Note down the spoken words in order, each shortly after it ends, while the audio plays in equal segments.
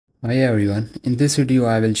Hi everyone, in this video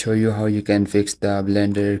I will show you how you can fix the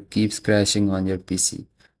Blender keeps crashing on your PC.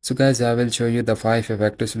 So guys, I will show you the 5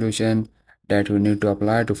 effective solution that you need to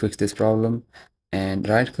apply to fix this problem, and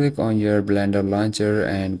right click on your Blender launcher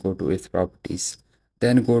and go to its properties.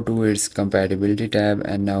 Then go to its compatibility tab,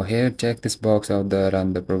 and now here check this box of the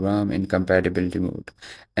run the program in compatibility mode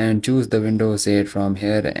and choose the Windows 8 from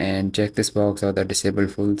here, and check this box of the disable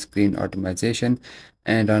full screen optimization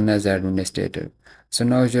and run as administrator. So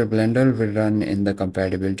now your Blender will run in the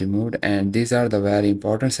compatibility mode, and these are the very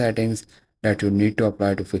important settings that you need to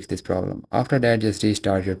apply to fix this problem. After that, just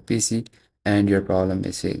restart your PC and your problem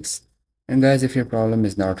is fixed. And guys, if your problem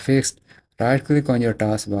is not fixed, right click on your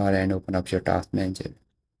taskbar and open up your task manager.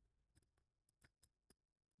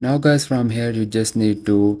 Now guys, from here you just need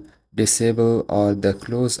to disable or the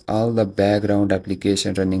close all the background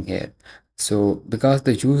application running here. So because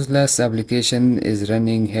the useless application is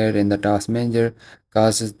running here in the task manager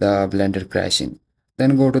causes the Blender crashing.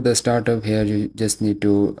 Then go to the startup. Here you just need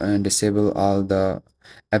to disable all the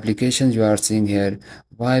applications you are seeing here.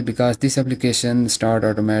 Why? Because this application start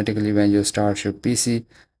automatically when you start your PC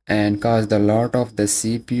and cause the lot of the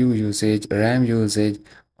CPU usage, RAM usage,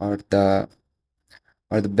 or the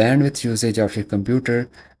bandwidth usage of your computer,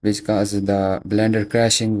 which causes the Blender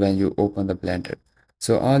crashing when you open the Blender.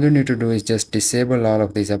 So all you need to do is just disable all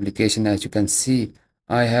of these applications. As you can see,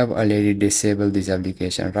 I have already disabled this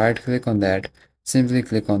application. Right click on that, simply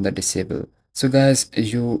click on the disable. So guys,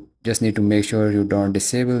 you just need to make sure you don't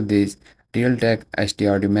disable this Realtek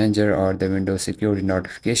HD Audio Manager or the Windows security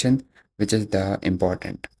notification, which is the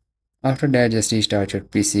important. After that, just restart your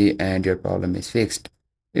PC and your problem is fixed.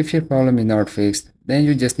 If your problem is not fixed, then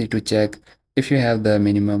you just need to check if you have the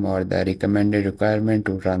minimum or the recommended requirement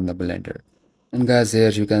to run the Blender. And guys, here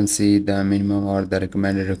you can see the minimum or the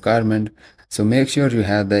recommended requirement. So make sure you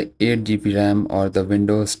have the 8 GB RAM or the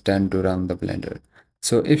Windows 10 to run the Blender.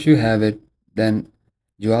 So if you have it, then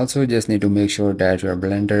you also just need to make sure that your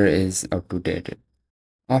Blender is up to date.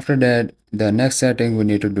 After that, the next setting we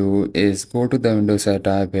need to do is go to the Windows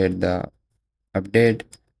setup, hit the update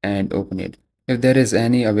and open it. If there is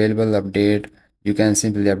any available update, you can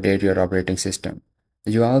simply update your operating system.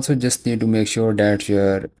 You also just need to make sure that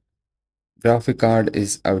your graphic card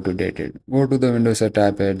is out of date. Go to the Windows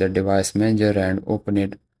tab at the device manager and open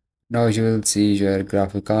it. Now you will see your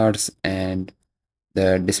graphic cards and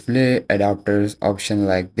the display adapters option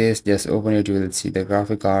like this. Just open it, you will see the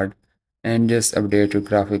graphic card and just update your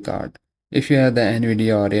graphic card. If you have the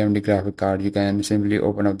Nvidia or AMD graphic card, you can simply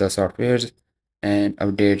open up the softwares and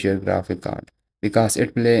update your graphic card because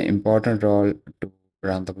it play important role to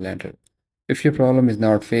run the Blender. If your problem is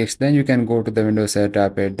not fixed, then you can go to the Windows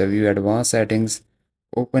setup at the view advanced settings.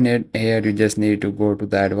 Open it. Here you just need to go to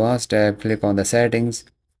the advanced tab, click on the settings.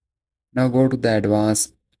 Now go to the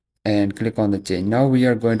advanced and click on the change. Now we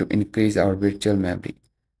are going to increase our virtual memory.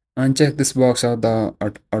 Uncheck this box of the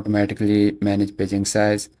automatically manage paging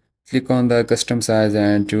size. Click on the custom size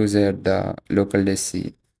and choose it the local disk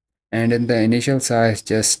C. And in the initial size,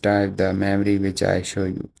 just type the memory which I show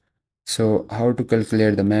you. So how to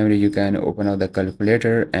calculate the memory? You can open up the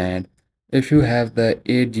calculator, and if you have the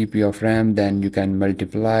 8 GB of RAM, then you can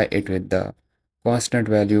multiply it with the constant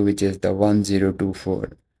value which is the 1024.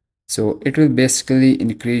 So it will basically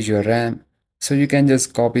increase your RAM. So you can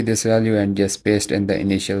just copy this value and just paste in the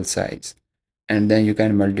initial size, and then you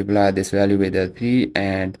can multiply this value with the 3,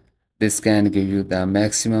 and this can give you the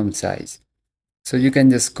maximum size. So you can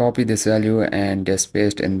just copy this value and just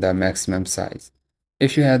paste in the maximum size.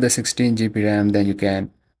 If you have the 16 GB RAM, then you can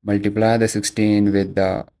multiply the 16 with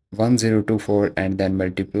the 1024 and then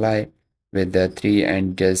multiply with the 3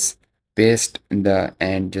 and just paste in the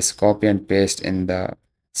and just copy and paste in the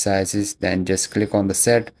sizes. Then just click on the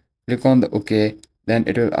set, click on the OK. Then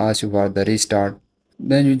it will ask you for the restart.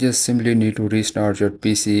 Then you just simply need to restart your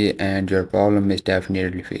PC and your problem is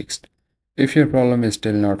definitely fixed. If your problem is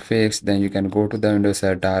still not fixed, then you can go to the Windows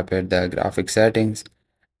tab at the graphic settings,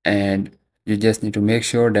 and you just need to make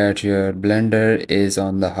sure that your Blender is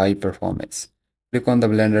on the high performance. Click on the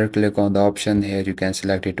Blender, click on the option here, you can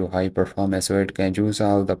select it to high performance so it can use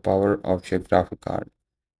all the power of your graphic card.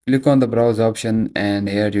 Click on the browse option, and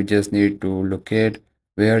here you just need to locate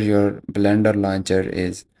where your Blender launcher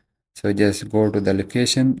is. So just go to the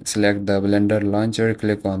location, select the Blender launcher,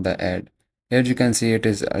 click on the add. Here you can see it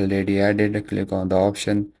is already added. Click on the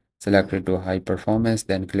option, select it to high performance,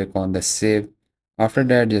 then click on the save. After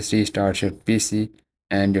that, just restart your PC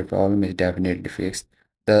and your problem is definitely fixed.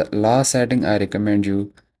 The last setting I recommend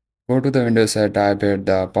you, go to the Windows tab, hit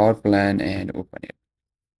the power plan and open it.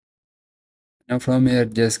 Now from here,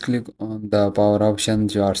 just click on the power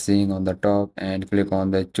options you are seeing on the top and click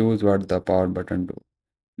on the choose what the power button do.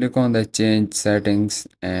 Click on the change settings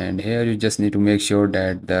and here you just need to make sure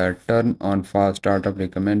that the turn on fast startup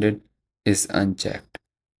recommended is unchecked.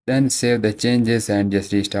 Then save the changes and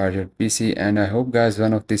just restart your PC, and I hope guys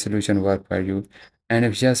one of the solution work for you. And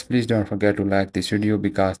if yes, please don't forget to like this video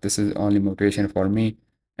because this is only motivation for me,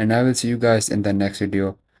 and I will see you guys in the next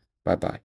video. Bye bye.